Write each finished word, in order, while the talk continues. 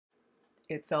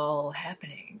It's all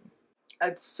happening.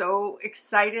 I'm so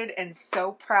excited and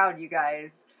so proud, you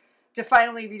guys, to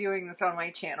finally be doing this on my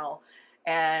channel.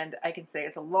 And I can say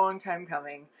it's a long time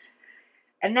coming.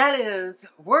 And that is,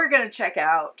 we're going to check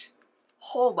out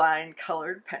Holbein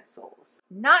colored pencils.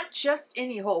 Not just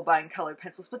any Holbein colored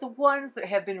pencils, but the ones that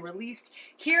have been released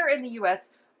here in the US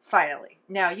finally.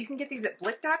 Now, you can get these at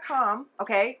blick.com,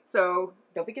 okay? So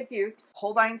don't be confused.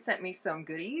 Holbein sent me some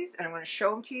goodies, and I'm going to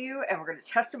show them to you, and we're going to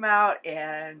test them out,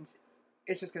 and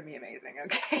it's just going to be amazing,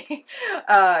 okay?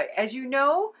 As you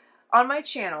know, on my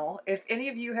channel, if any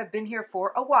of you have been here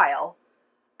for a while,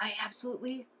 I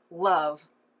absolutely love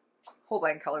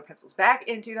Holbein colored pencils. Back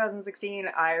in 2016,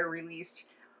 I released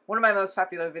one of my most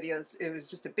popular videos. It was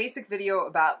just a basic video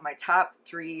about my top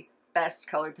 3 best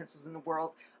colored pencils in the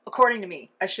world, according to me.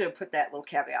 I should have put that little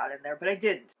caveat in there, but I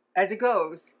didn't. As it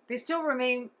goes, they still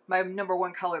remain my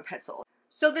 #1 colored pencil.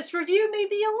 So this review may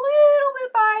be a little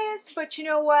bit biased, but you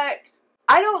know what?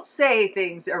 I don't say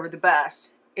things are the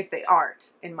best if they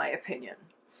aren't, in my opinion.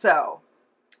 So,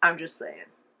 I'm just saying.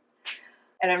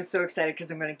 And I'm so excited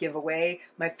because I'm going to give away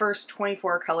my first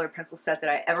 24 color pencil set that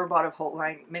I ever bought of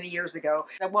Holbein many years ago.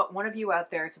 I want one of you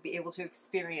out there to be able to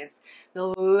experience the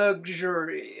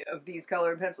luxury of these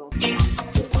colored pencils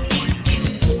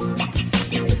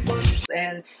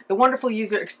and the wonderful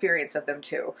user experience of them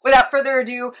too. Without further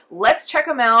ado, let's check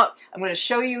them out. I'm going to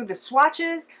show you the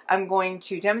swatches, I'm going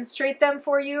to demonstrate them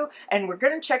for you, and we're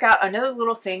going to check out another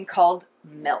little thing called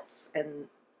meltz. And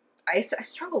I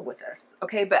struggled with this,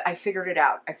 okay, but I figured it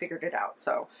out.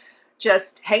 So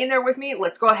just hang in there with me.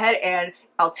 Let's go ahead and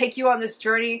I'll take you on this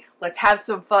journey. Let's have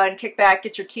some fun. Kick back,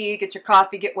 get your tea, get your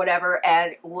coffee, get whatever,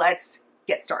 and let's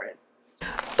get started.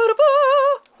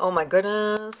 Oh my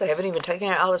goodness, I haven't even taken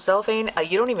it out of the cellophane.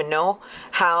 You don't even know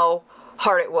how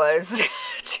hard it was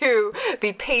to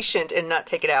be patient and not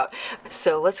take it out.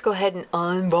 So let's go ahead and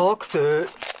unbox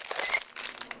it.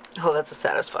 Oh, that's a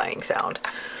satisfying sound.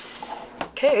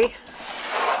 Okay,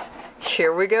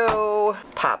 here we go.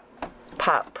 Pop,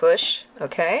 pop, push,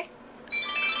 okay.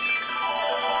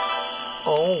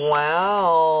 Oh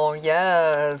wow,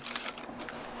 yes.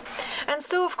 And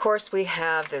so of course we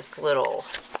have this little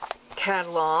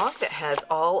catalog that has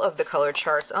all of the color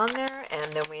charts on there,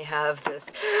 and then we have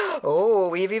this, oh,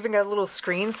 we've even got a little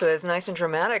screen so that's nice and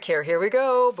dramatic here. Here we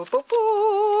go. Boop, boop, boop.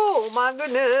 Oh my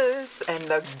goodness. And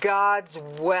the gods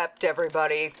wept,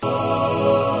 everybody.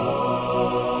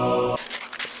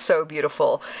 So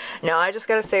beautiful. Now I just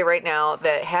gotta say right now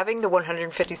that having the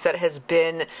 150 set has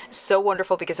been so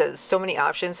wonderful because it has so many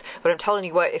options, but I'm telling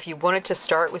you what, if you wanted to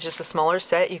start with just a smaller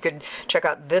set, you could check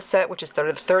out this set, which is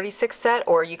the 36 set,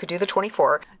 or you could do the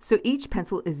 24. So each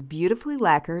pencil is beautifully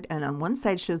lacquered, and on one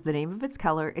side shows the name of its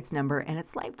color, its number, and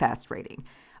its light fast rating.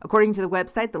 According to the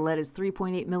website, the lead is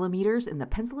 3.8 millimeters, and the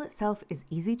pencil itself is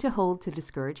easy to hold to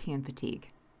discourage hand fatigue.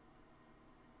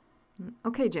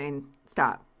 Okay, Jane,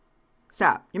 stop.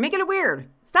 Stop. You're making it weird.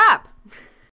 Stop!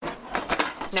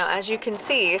 Now, as you can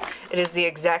see, it is the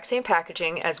exact same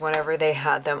packaging as whenever they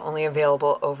had them only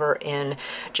available over in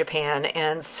Japan.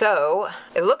 And so,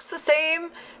 it looks the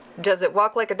same. Does it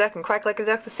walk like a duck and quack like a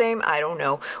duck the same? I don't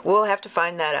know. We'll have to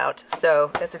find that out. So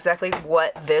that's exactly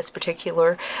what this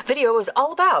particular video is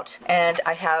all about. And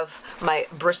I have my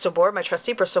Bristol board, my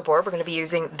trusty Bristol board. We're going to be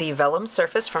using the vellum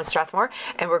surface from Strathmore,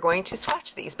 and we're going to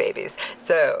swatch these babies.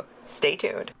 So stay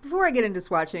tuned. Before I get into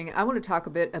swatching, I want to talk a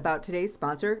bit about today's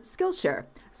sponsor, Skillshare.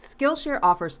 Skillshare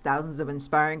offers thousands of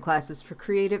inspiring classes for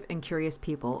creative and curious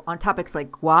people on topics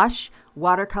like gouache,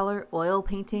 watercolor, oil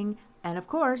painting, and of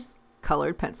course,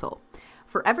 colored pencil.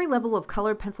 For every level of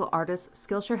colored pencil artist,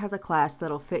 Skillshare has a class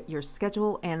that'll fit your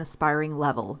schedule and aspiring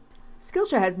level.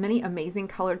 Skillshare has many amazing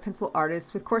colored pencil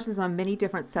artists with courses on many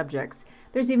different subjects.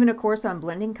 There's even a course on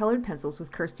blending colored pencils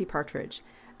with Kirsty Partridge.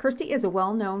 Kirsty is a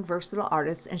well-known, versatile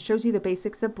artist and shows you the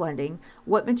basics of blending,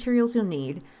 what materials you'll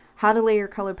need, how to lay your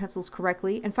colored pencils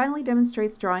correctly, and finally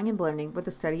demonstrates drawing and blending with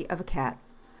the study of a cat.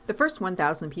 The first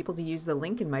 1,000 people to use the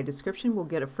link in my description will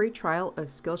get a free trial of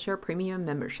Skillshare Premium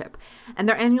membership, and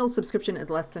their annual subscription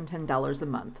is less than $10 a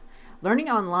month. Learning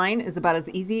online is about as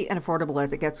easy and affordable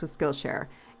as it gets with Skillshare.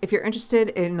 If you're interested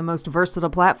in the most versatile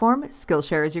platform,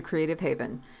 Skillshare is your creative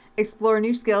haven. Explore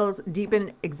new skills,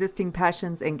 deepen existing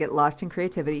passions, and get lost in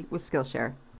creativity with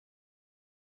Skillshare.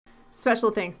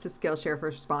 Special thanks to Skillshare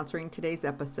for sponsoring today's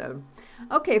episode.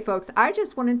 Okay, folks, I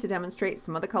just wanted to demonstrate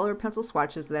some of the colored pencil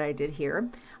swatches that I did here.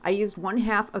 I used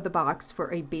 1/2 of the box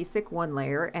for a basic 1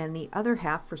 layer and the other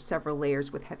half for several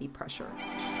layers with heavy pressure.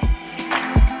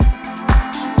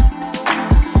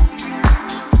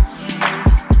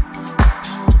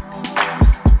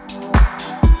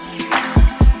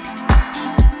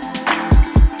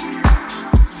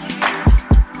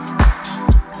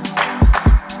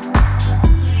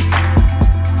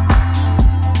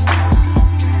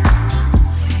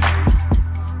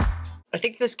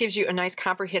 gives you a nice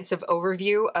comprehensive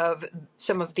overview of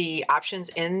some of the options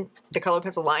in the color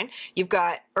pencil line. You've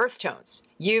got earth tones,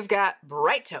 you've got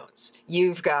bright tones,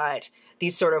 you've got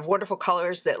these sort of wonderful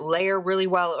colors that layer really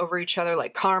well over each other,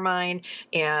 like carmine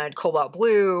and cobalt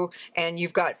blue, and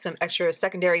you've got some extra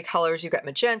secondary colors. You've got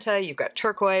magenta, you've got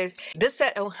turquoise. This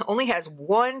set only has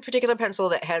one particular pencil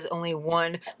that has only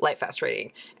one light fast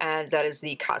rating, and that is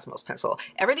the Cosmos pencil.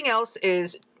 Everything else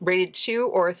is rated 2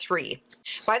 or 3.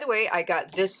 By the way, I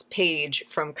got this page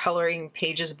from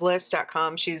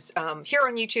coloringpagesbliss.com. She's here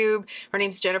on YouTube. Her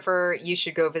name's Jennifer. You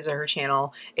should go visit her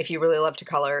channel if you really love to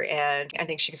color, and I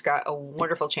think she's got a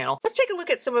wonderful channel. Let's take a look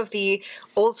at some of the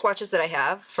old swatches that I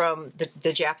have from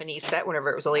the Japanese set whenever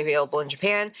it was only available in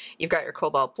Japan. You've got your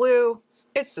cobalt blue.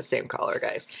 It's the same color,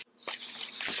 guys.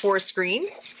 Forest green.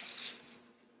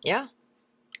 Yeah,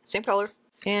 same color.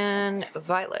 And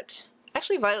violet.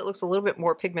 Actually, violet looks a little bit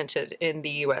more pigmented in the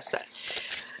US set.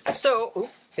 So, ooh,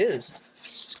 it is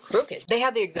crooked. They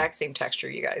have the exact same texture,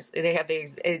 you guys. They have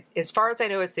as far as I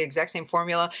know, it's the exact same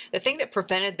formula. The thing that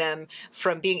prevented them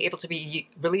from being able to be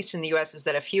released in the US is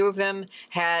that a few of them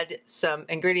had some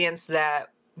ingredients that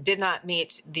did not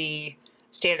meet the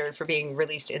standard for being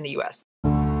released in the US.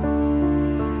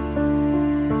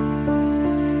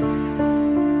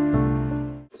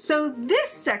 So this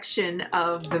section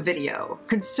of the video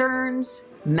concerns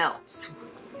meltz.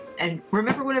 And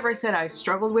remember whenever I said I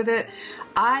struggled with it,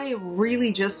 I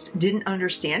really just didn't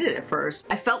understand it at first.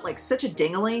 I felt like such a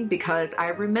dingling because I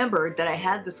remembered that I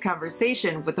had this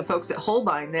conversation with the folks at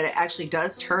Holbein that it actually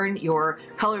does turn your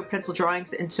colored pencil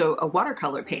drawings into a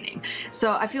watercolor painting.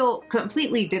 So I feel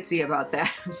completely ditzy about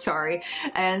that, I'm sorry.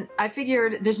 And I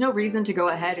figured there's no reason to go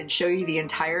ahead and show you the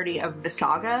entirety of the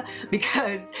saga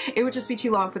because it would just be too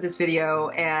long for this video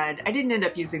and I didn't end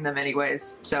up using them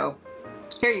anyways. So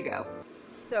here you go.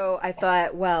 So I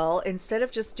thought, well, instead of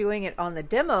just doing it on the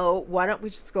demo, why don't we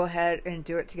just go ahead and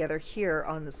do it together here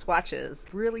on the swatches?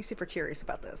 Really super curious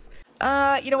about this.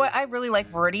 You know what? I really like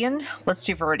Viridian. Let's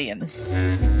do Viridian.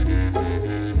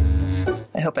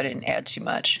 I hope I didn't add too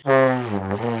much.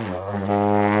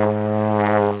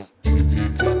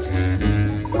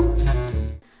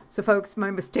 So folks,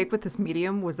 my mistake with this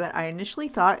medium was that I initially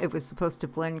thought it was supposed to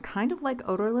blend kind of like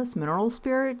odorless mineral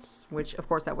spirits, which of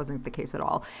course that wasn't the case at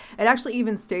all. It actually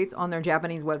even states on their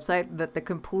Japanese website that the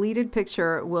completed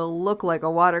picture will look like a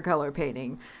watercolor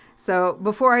painting. So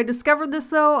before I discovered this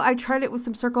though, I tried it with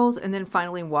some circles and then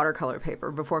finally watercolor paper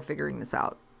before figuring this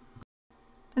out.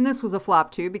 And this was a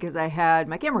flop too because I had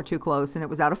my camera too close and it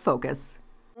was out of focus.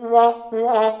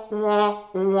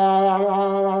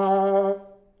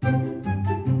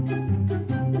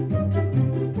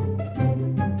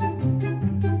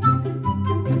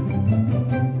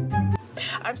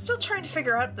 I'm still trying to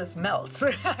figure out this meltz.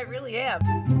 I really am.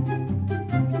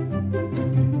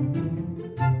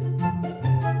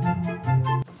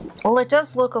 Well, it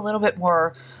does look a little bit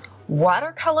more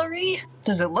watercolory.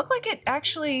 Does it look like it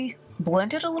actually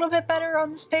blended a little bit better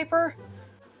on this paper?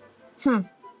 Because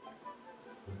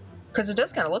it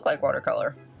does kind of look like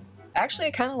watercolor. Actually,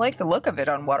 I kind of like the look of it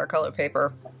on watercolor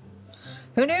paper.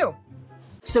 Who knew?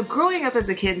 So growing up as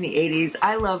a kid in the 80s,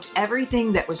 I loved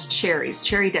everything that was cherries.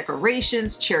 Cherry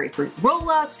decorations, cherry fruit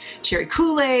roll-ups, cherry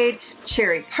Kool-Aid,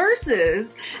 cherry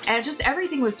purses, and just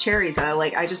everything with cherries.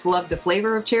 I just love the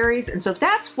flavor of cherries. And so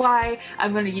that's why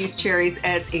I'm going to use cherries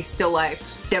as a still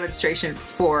life demonstration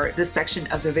for this section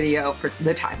of the video for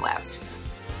the time lapse.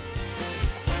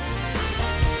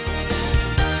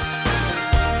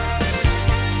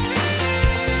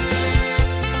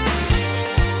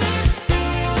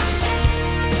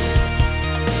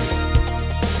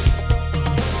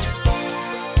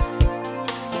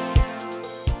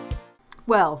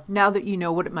 Well, now that you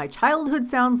know what my childhood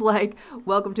sounds like,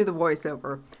 welcome to the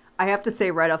voiceover. I have to say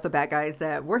right off the bat, guys,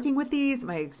 that working with these,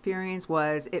 my experience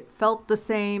was it felt the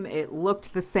same, it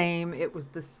looked the same, it was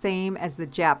the same as the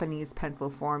Japanese pencil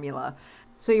formula.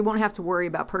 So you won't have to worry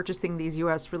about purchasing these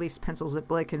US released pencils at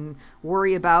Blick and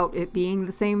worry about it being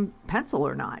the same pencil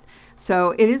or not.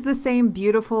 So it is the same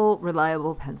beautiful,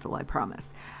 reliable pencil, I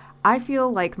promise. I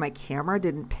feel like my camera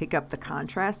didn't pick up the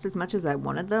contrast as much as I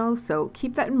wanted though, so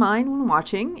keep that in mind when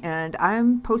watching, and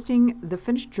I'm posting the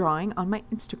finished drawing on my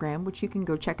Instagram, which you can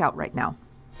go check out right now.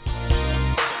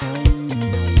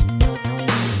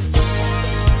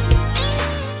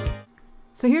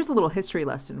 So here's a little history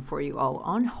lesson for you all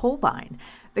on Holbein.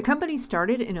 The company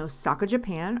started in Osaka,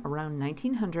 Japan around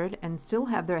 1900 and still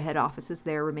have their head offices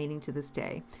there remaining to this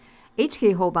day.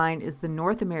 HK Holbein is the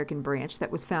North American branch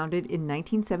that was founded in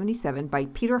 1977 by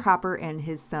Peter Hopper and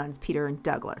his sons Peter and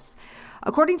Douglas.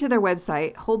 According to their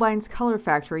website, Holbein's color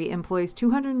factory employs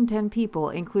 210 people,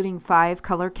 including 5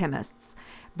 color chemists.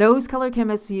 Those color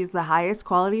chemists use the highest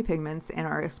quality pigments and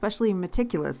are especially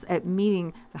meticulous at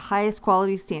meeting the highest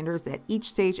quality standards at each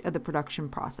stage of the production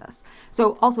process.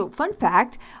 So also, fun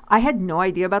fact, I had no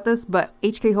idea about this, but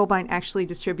HK Holbein actually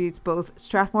distributes both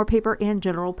Strathmore paper and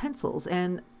General pencils,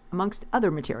 and amongst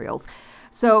other materials.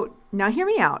 So now hear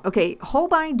me out. Okay,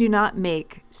 Holbein do not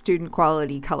make student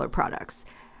quality color products.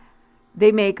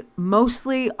 They make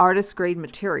mostly artist grade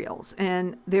materials,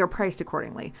 and they are priced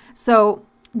accordingly. So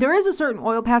there is a certain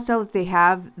oil pastel that they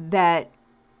have that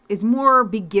is more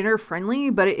beginner friendly,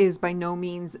 but it is by no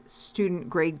means student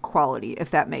grade quality, if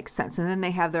that makes sense. And then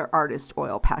they have their artist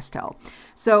oil pastel.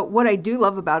 So what I do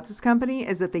love about this company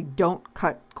is that they don't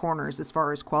cut corners as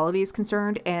far as quality is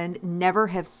concerned, and never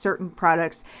have certain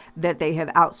products that they have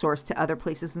outsourced to other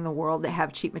places in the world that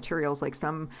have cheap materials like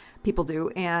some people do,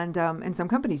 and some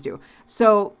companies do.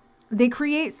 So they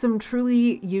create some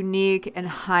truly unique and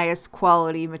highest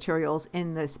quality materials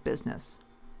in this business.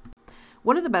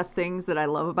 One of the best things that I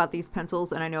love about these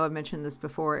pencils, and I know I've mentioned this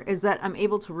before, is that I'm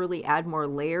able to really add more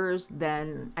layers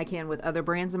than I can with other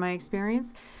brands in my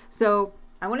experience. So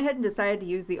I went ahead and decided to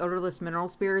use the odorless mineral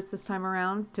spirits this time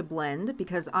around to blend,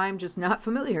 because I'm just not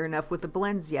familiar enough with the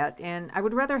blends yet, and I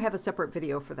would rather have a separate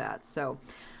video for that. So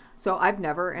I've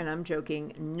never, and I'm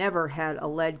joking, never had a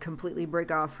lead completely break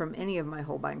off from any of my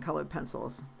Holbein colored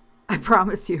pencils. I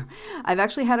promise you. I've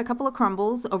actually had a couple of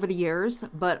crumbles over the years,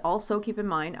 but also keep in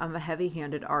mind I'm a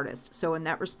heavy-handed artist. So in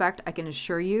that respect, I can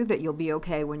assure you that you'll be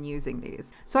okay when using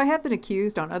these. So I have been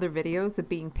accused on other videos of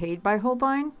being paid by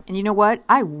Holbein, and you know what?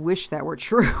 I wish that were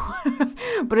true.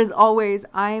 But as always,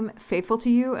 I'm faithful to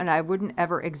you, and I wouldn't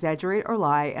ever exaggerate or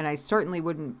lie, and I certainly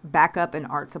wouldn't back up an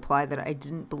art supply that I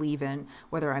didn't believe in,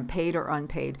 whether I'm paid or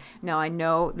unpaid. Now, I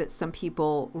know that some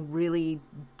people really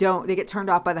don't, they get turned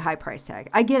off by the high price tag.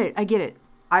 I get it. I get it.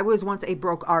 I was once a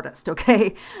broke artist,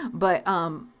 okay? But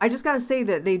I just got to say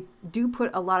that they do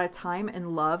put a lot of time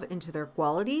and love into their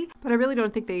quality, but I really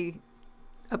don't think they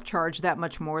upcharge that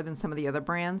much more than some of the other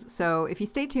brands. So if you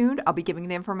stay tuned, I'll be giving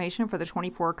the information for the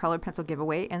 24 color pencil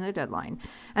giveaway and the deadline.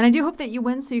 And I do hope that you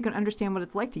win so you can understand what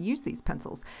it's like to use these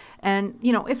pencils. And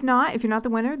you know, if you're not the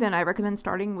winner, then I recommend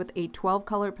starting with a 12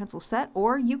 color pencil set,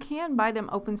 or you can buy them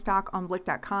open stock on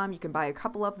blick.com. You can buy a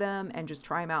couple of them and just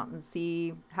try them out and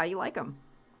see how you like them.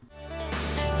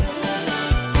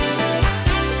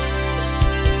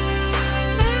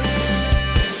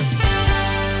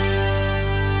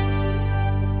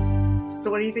 So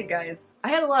what do you think, guys? I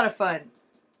had a lot of fun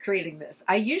creating this.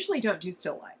 I usually don't do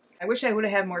still lifes. I wish I would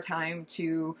have had more time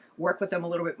to work with them a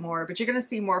little bit more, but you're going to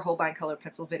see more Holbein colored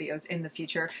pencil videos in the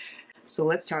future. So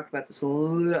let's talk about this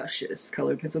luscious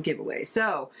colored pencil giveaway.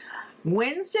 So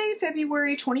Wednesday,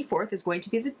 February 24th is going to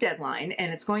be the deadline,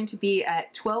 and it's going to be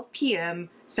at 12 p.m.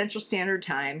 Central Standard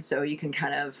Time, so you can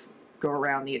kind of go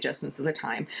around the adjustments of the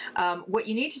time. What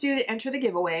you need to do to enter the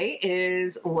giveaway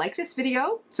is like this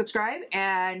video, subscribe,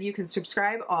 and you can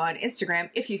subscribe on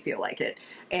Instagram if you feel like it.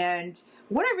 And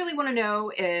what I really want to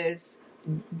know is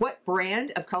what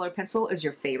brand of colored pencil is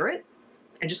your favorite?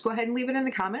 And just go ahead and leave it in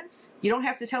the comments. You don't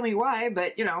have to tell me why,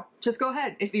 but you know, just go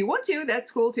ahead. If you want to,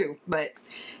 that's cool too. But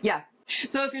yeah.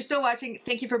 So if you're still watching,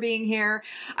 thank you for being here.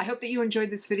 I hope that you enjoyed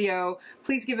this video.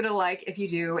 Please give it a like if you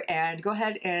do, and go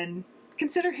ahead and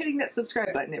consider hitting that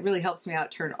subscribe button. It really helps me out.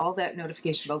 Turn all that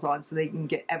notification bells on so they can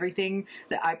get everything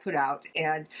that I put out.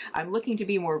 And I'm looking to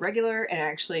be more regular and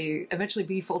actually eventually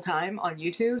be full-time on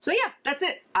YouTube. So yeah, that's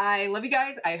it. I love you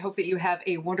guys. I hope that you have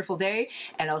a wonderful day,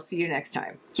 and I'll see you next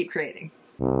time. Keep creating.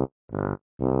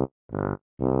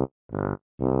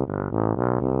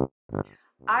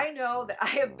 I know that I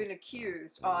have been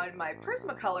accused on my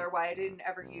Prismacolor why I didn't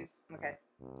ever use, okay.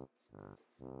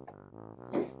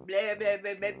 Blah, blah,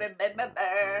 blah, blah, blah, blah,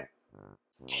 blah.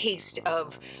 Taste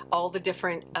of all the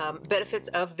different benefits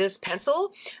of this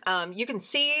pencil. You can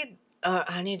see,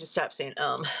 I need to stop saying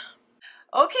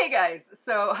Okay guys,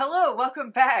 so hello,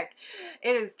 welcome back.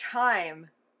 It is time,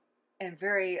 and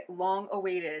very long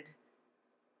awaited.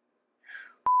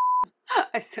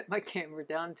 I set my camera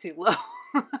down too low.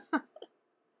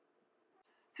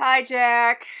 Hi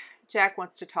Jack. Jack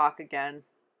wants to talk again.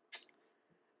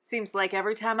 Seems like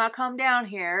every time I come down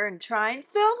here and try and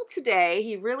film today,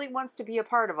 he really wants to be a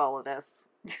part of all of this.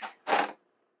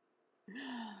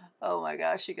 Oh my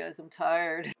gosh, you guys, I'm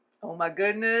tired. Oh my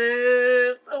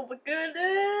goodness. Oh my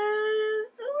goodness.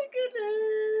 Oh my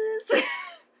goodness.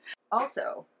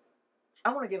 Also,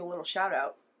 I want to give a little shout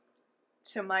out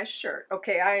to my shirt.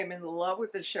 Okay, I am in love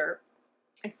with this shirt.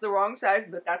 It's the wrong size,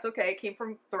 but that's okay. It came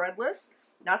from Threadless,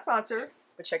 not sponsored,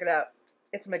 but check it out.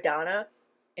 It's Madonna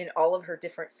in all of her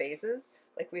different phases.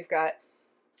 Like we've got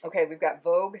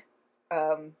Vogue,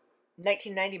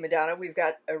 1990 Madonna. We've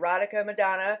got Erotica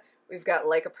Madonna. We've got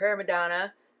Like a Prayer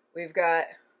Madonna. We've got,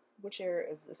 which era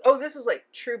is this? Oh, this is like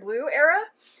True Blue era.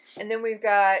 And then we've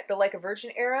got the Like a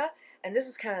Virgin era. And this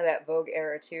is kind of that Vogue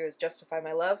era too, is Justify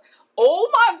My Love. Oh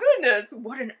my goodness,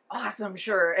 what an awesome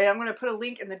shirt. And I'm going to put a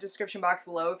link in the description box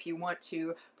below if you want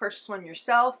to purchase one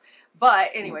yourself.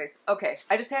 But anyways, okay,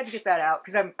 I just had to get that out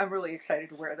because I'm really excited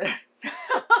to wear this.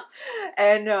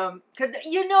 And because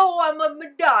you know I'm a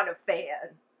Madonna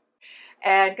fan.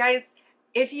 And guys,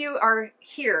 if you are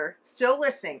here still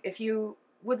listening, if you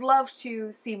would love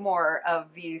to see more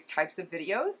of these types of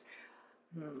videos,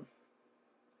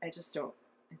 I just don't,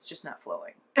 it's just not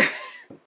flowing.